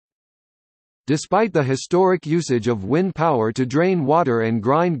Despite the historic usage of wind power to drain water and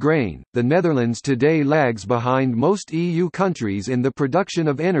grind grain, the Netherlands today lags behind most EU countries in the production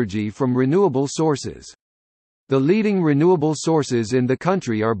of energy from renewable sources. The leading renewable sources in the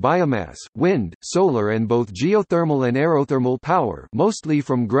country are biomass, wind, solar and both geothermal and aerothermal power, mostly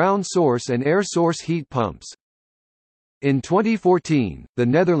from ground source and air source heat pumps. In 2014, the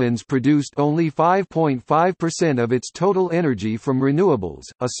Netherlands produced only 5.5% of its total energy from renewables,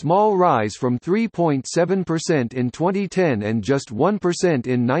 a small rise from 3.7% in 2010 and just 1%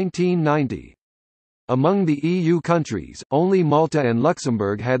 in 1990. Among the EU countries, only Malta and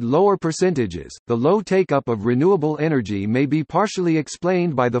Luxembourg had lower percentages. The low take-up of renewable energy may be partially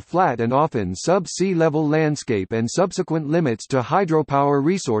explained by the flat and often sub-sea level landscape and subsequent limits to hydropower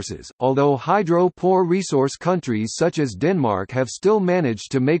resources, although hydro-poor resource countries such as Denmark have still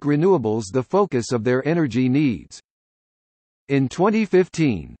managed to make renewables the focus of their energy needs. In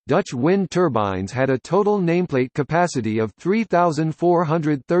 2015, Dutch wind turbines had a total nameplate capacity of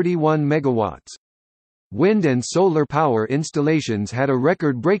 3,431 megawatts. Wind and solar power installations had a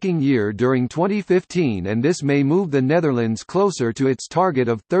record-breaking year during 2015, and this may move the Netherlands closer to its target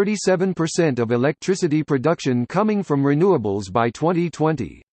of 37% of electricity production coming from renewables by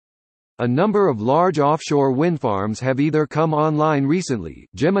 2020. A number of large offshore wind farms have either come online recently,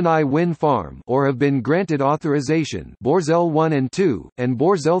 Gemini Wind Farm, or have been granted authorization, Borzel 1 and 2, and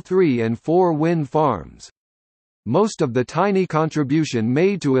Borzel 3 and 4 wind farms. Most of the tiny contribution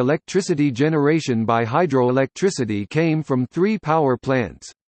made to electricity generation by hydroelectricity came from 3 power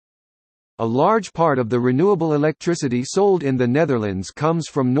plants. A large part of the renewable electricity sold in the Netherlands comes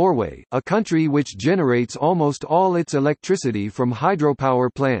from Norway, a country which generates almost all its electricity from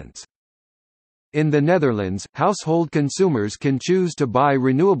hydropower plants. In the Netherlands, household consumers can choose to buy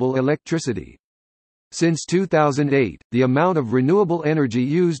renewable electricity. Since 2008, the amount of renewable energy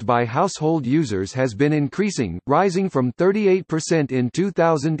used by household users has been increasing, rising from 38% in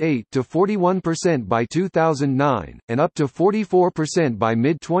 2008 to 41% by 2009, and up to 44% by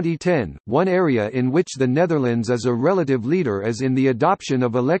mid-2010. One area in which the Netherlands is a relative leader is in the adoption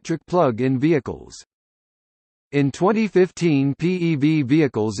of electric plug-in vehicles. In 2015, PEV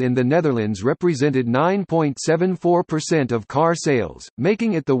vehicles in the Netherlands represented 9.74% of car sales,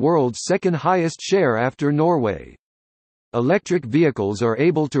 making it the world's second highest share after Norway. Electric vehicles are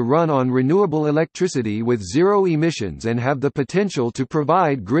able to run on renewable electricity with zero emissions and have the potential to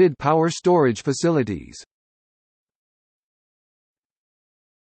provide grid power storage facilities.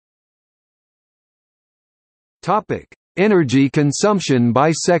 Topic: Energy consumption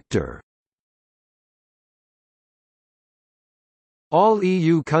by sector. All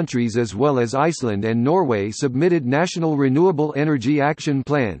EU countries as well as Iceland and Norway submitted National Renewable Energy Action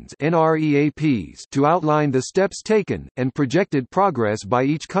Plans (NREAPs) to outline the steps taken, and projected progress by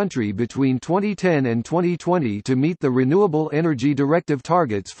each country between 2010 and 2020 to meet the Renewable Energy Directive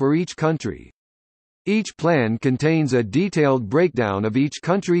targets for each country. Each plan contains a detailed breakdown of each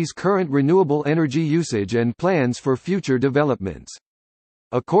country's current renewable energy usage and plans for future developments.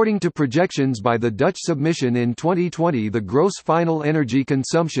 According to projections by the Dutch submission in 2020, the gross final energy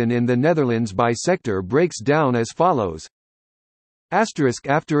consumption in the Netherlands by sector breaks down as follows.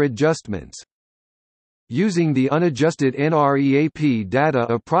 After adjustments. Using the unadjusted NREAP data,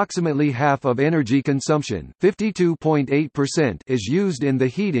 approximately half of energy consumption, 52.8%, is used in the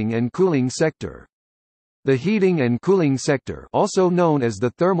heating and cooling sector. The heating and cooling sector, also known as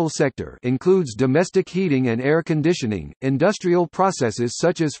the thermal sector, includes domestic heating and air conditioning, industrial processes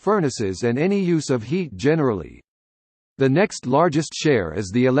such as furnaces and any use of heat generally. The next largest share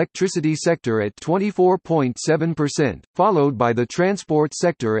is the electricity sector at 24.7%, followed by the transport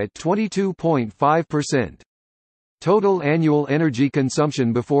sector at 22.5%. Total annual energy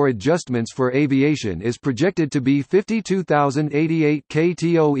consumption before adjustments for aviation is projected to be 52,088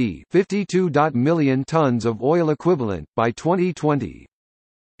 ktoe, 52 million tons of oil equivalent, by 2020.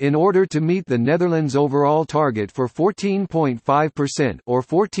 In order to meet the Netherlands' overall target for 14.5% or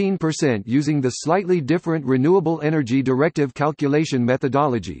 14% using the slightly different Renewable Energy Directive calculation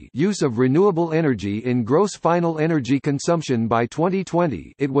methodology, use of renewable energy in gross final energy consumption by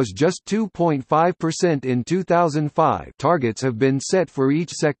 2020, it was just 2.5% in 2005. Targets have been set for each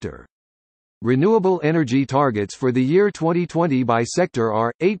sector. Renewable energy targets for the year 2020 by sector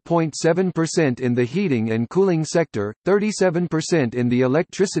are 8.7% in the heating and cooling sector, 37% in the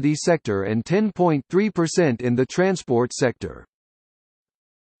electricity sector and 10.3% in the transport sector.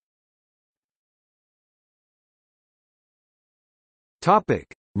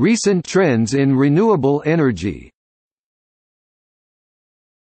 Topic: Recent trends in renewable energy.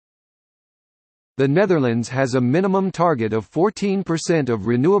 The Netherlands has a minimum target of 14% of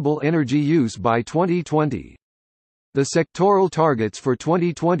renewable energy use by 2020. The sectoral targets for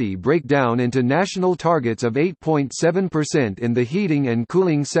 2020 break down into national targets of 8.7% in the heating and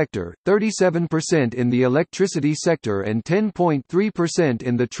cooling sector, 37% in the electricity sector and 10.3%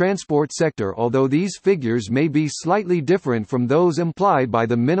 in the transport sector, although these figures may be slightly different from those implied by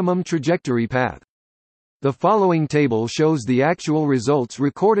the minimum trajectory path. The following table shows the actual results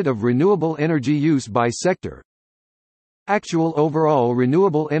recorded of renewable energy use by sector. Actual overall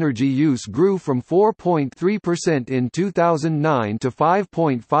renewable energy use grew from 4.3% in 2009 to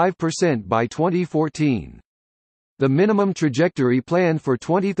 5.5% by 2014. The minimum trajectory plan for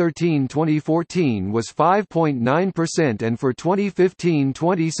 2013-2014 was 5.9% and for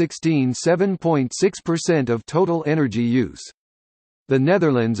 2015-2016 7.6% of total energy use. The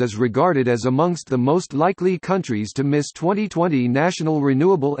Netherlands is regarded as amongst the most likely countries to miss 2020 national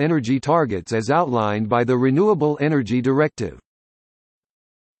renewable energy targets as outlined by the Renewable Energy Directive.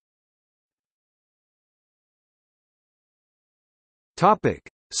 Topic: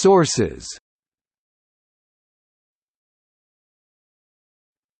 Sources.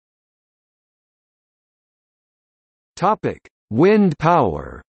 Topic: Wind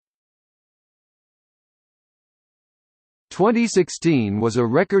power. 2016 was a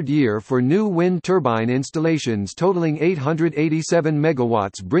record year for new wind turbine installations totaling 887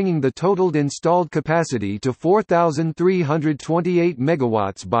 megawatts, bringing the totaled installed capacity to 4,328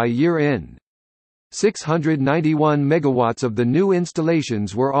 megawatts by year-end. 691 megawatts of the new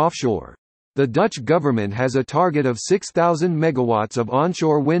installations were offshore. The Dutch government has a target of 6,000 megawatts of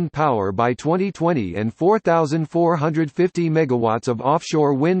onshore wind power by 2020 and 4,450 megawatts of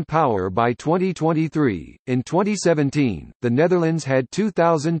offshore wind power by 2023. In 2017, the Netherlands had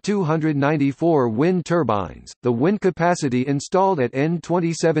 2,294 wind turbines. The wind capacity installed at end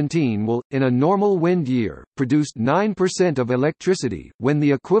 2017 will, in a normal wind year, produce 9% of electricity, when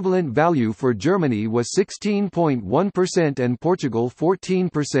the equivalent value for Germany was 16.1% and Portugal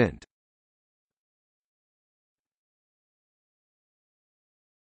 14%.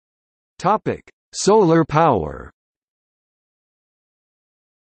 Topic: Solar power.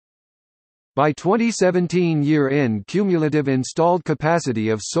 By 2017 year-end, cumulative installed capacity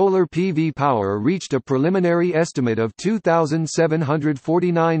of solar PV power reached a preliminary estimate of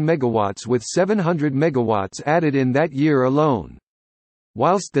 2,749 megawatts, with 700 megawatts added in that year alone.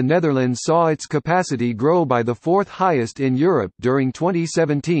 Whilst the Netherlands saw its capacity grow by the fourth highest in Europe during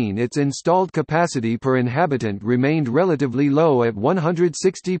 2017, its installed capacity per inhabitant remained relatively low at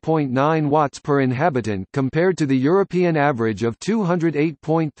 160.9 watts per inhabitant compared to the European average of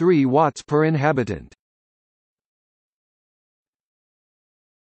 208.3 watts per inhabitant.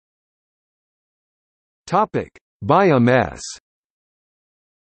 Topic: Biomass.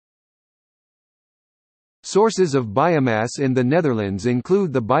 Sources of biomass in the Netherlands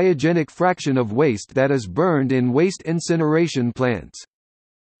include the biogenic fraction of waste that is burned in waste incineration plants.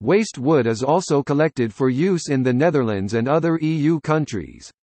 Waste wood is also collected for use in the Netherlands and other EU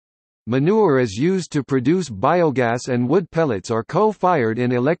countries. Manure is used to produce biogas and wood pellets are co-fired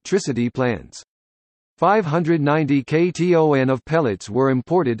in electricity plants. 590 kton of pellets were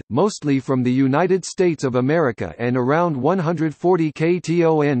imported, mostly from the United States of America, and around 140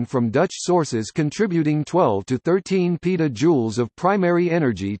 kton from Dutch sources, contributing 12 to 13 petajoules of primary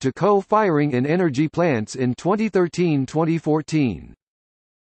energy to co-firing in energy plants in 2013-2014.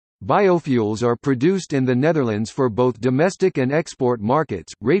 Biofuels are produced in the Netherlands for both domestic and export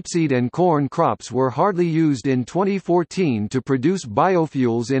markets. Rapeseed and corn crops were hardly used in 2014 to produce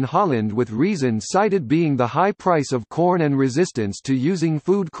biofuels in Holland, with reasons cited being the high price of corn and resistance to using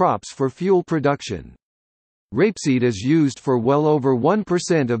food crops for fuel production. Rapeseed is used for well over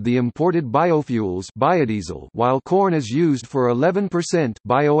 1% of the imported biofuels, biodiesel, while corn is used for 11%,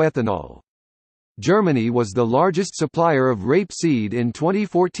 bioethanol. Germany was the largest supplier of rapeseed in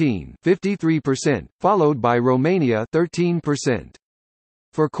 2014, 53%, followed by Romania 13%.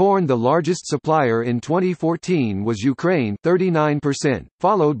 For corn, the largest supplier in 2014 was Ukraine 39%,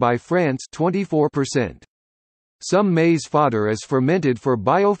 followed by France 24%. Some maize fodder is fermented for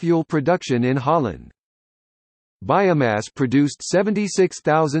biofuel production in Holland. Biomass produced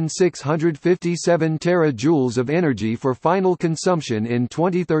 76,657 terajoules of energy for final consumption in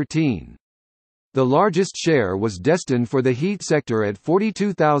 2013. The largest share was destined for the heat sector at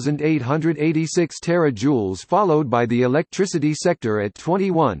 42,886 terajoules, followed by the electricity sector at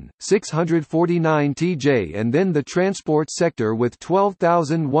 21,649 TJ, and then the transport sector with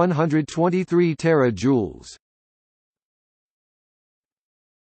 12,123 terajoules.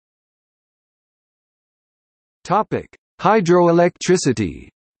 Topic: Hydroelectricity.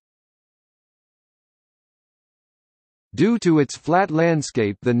 Due to its flat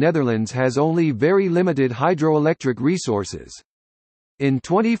landscape, the Netherlands has only very limited hydroelectric resources. In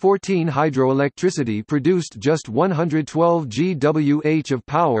 2014, hydroelectricity produced just 112 GWh of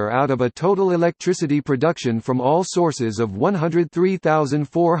power out of a total electricity production from all sources of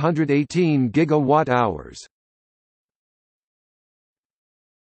 103,418 gigawatt-hours.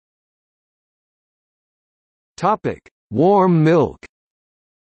 Warm milk.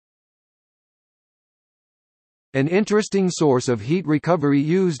 An interesting source of heat recovery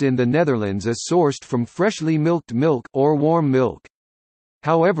used in the Netherlands is sourced from freshly milked milk, or warm milk.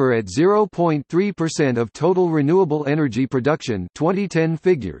 However, at 0.3% of total renewable energy production 2010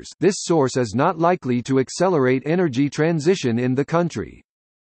 figures, this source is not likely to accelerate energy transition in the country.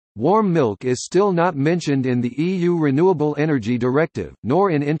 Warm milk is still not mentioned in the EU Renewable Energy Directive,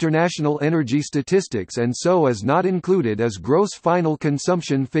 nor in international energy statistics, and so is not included as gross final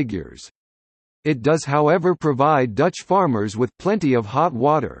consumption figures. It does, however, provide Dutch farmers with plenty of hot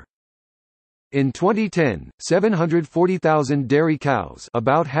water. In 2010, 740,000 dairy cows,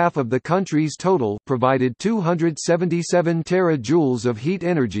 about half of the country's total, provided 277 terajoules of heat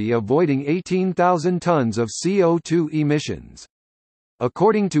energy, avoiding 18,000 tons of CO2 emissions.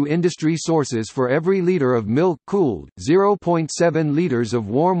 According to industry sources, for every liter of milk cooled, 0.7 liters of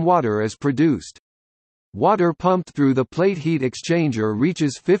warm water is produced. Water pumped through the plate heat exchanger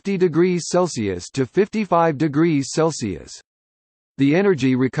reaches 50 degrees Celsius to 55 degrees Celsius. The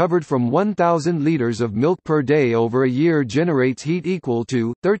energy recovered from 1,000 liters of milk per day over a year generates heat equal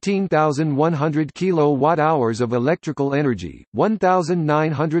to 13,100 kilowatt-hours of electrical energy,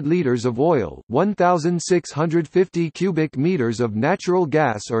 1,900 liters of oil, 1,650 cubic meters of natural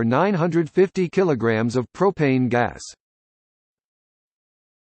gas, or 950 kilograms of propane gas.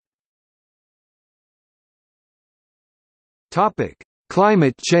 Topic: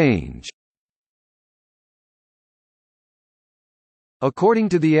 Climate change. According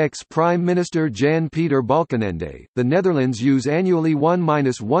to the ex-Prime Minister Jan-Peter Balkenende, the Netherlands use annually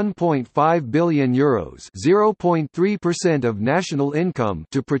 €1–1.5 billion (0.3% of national income)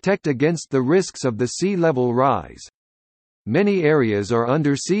 to protect against the risks of the sea level rise. Many areas are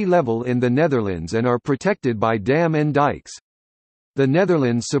under sea level in the Netherlands and are protected by dam and dikes. The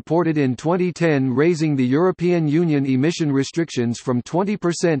Netherlands supported in 2010 raising the European Union emission restrictions from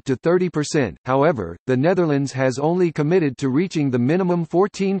 20% to 30%, however, the Netherlands has only committed to reaching the minimum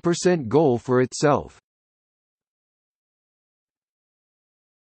 14% goal for itself.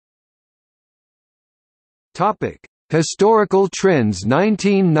 Historical trends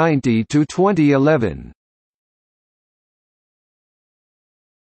 1990 to 2011.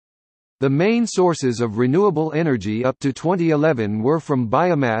 The main sources of renewable energy up to 2011 were from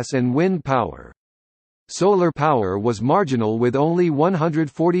biomass and wind power. Solar power was marginal, with only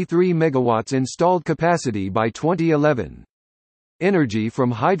 143 megawatts installed capacity by 2011. Energy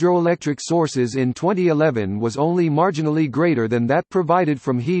from hydroelectric sources in 2011 was only marginally greater than that provided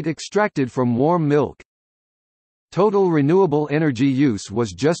from heat extracted from warm milk. Total renewable energy use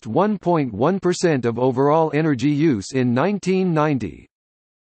was just 1.1% of overall energy use in 1990.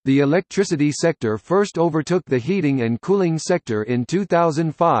 The electricity sector first overtook the heating and cooling sector in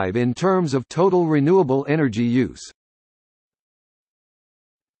 2005 in terms of total renewable energy use.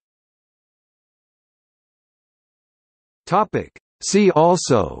 See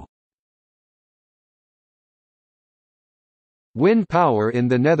also: Wind power in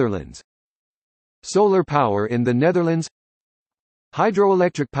the Netherlands, Solar power in the Netherlands,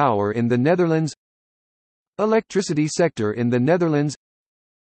 Hydroelectric power in the Netherlands, Electricity sector in the Netherlands,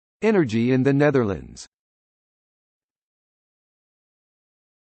 Energy in the Netherlands.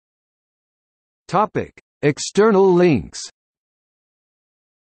 External links: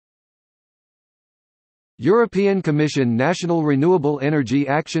 European Commission National Renewable Energy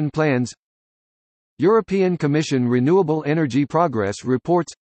Action Plans, European Commission Renewable Energy Progress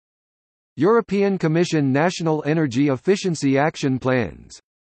Reports, European Commission National Energy Efficiency Action Plans.